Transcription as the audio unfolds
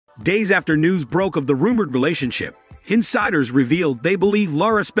Days after news broke of the rumored relationship, insiders revealed they believe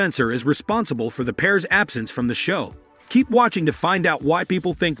Lara Spencer is responsible for the pair's absence from the show. Keep watching to find out why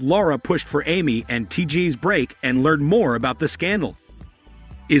people think Lara pushed for Amy and TJ's break and learn more about the scandal.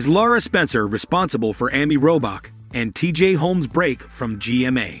 Is Lara Spencer responsible for Amy Robach and TJ Holmes' break from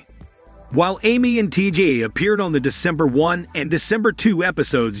GMA? While Amy and TJ appeared on the December 1 and December 2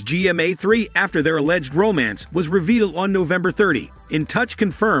 episodes, GMA3 after their alleged romance was revealed on November 30. In Touch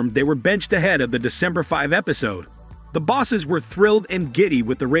confirmed they were benched ahead of the December 5 episode. The bosses were thrilled and giddy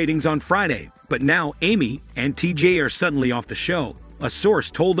with the ratings on Friday, but now Amy and TJ are suddenly off the show. A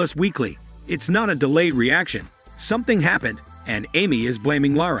source told Us Weekly, "It's not a delayed reaction. Something happened, and Amy is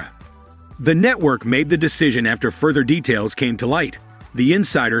blaming Lara." The network made the decision after further details came to light. The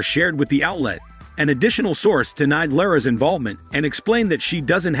insider shared with the outlet. An additional source denied Lara's involvement and explained that she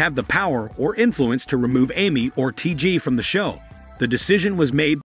doesn't have the power or influence to remove Amy or TJ from the show. The decision was made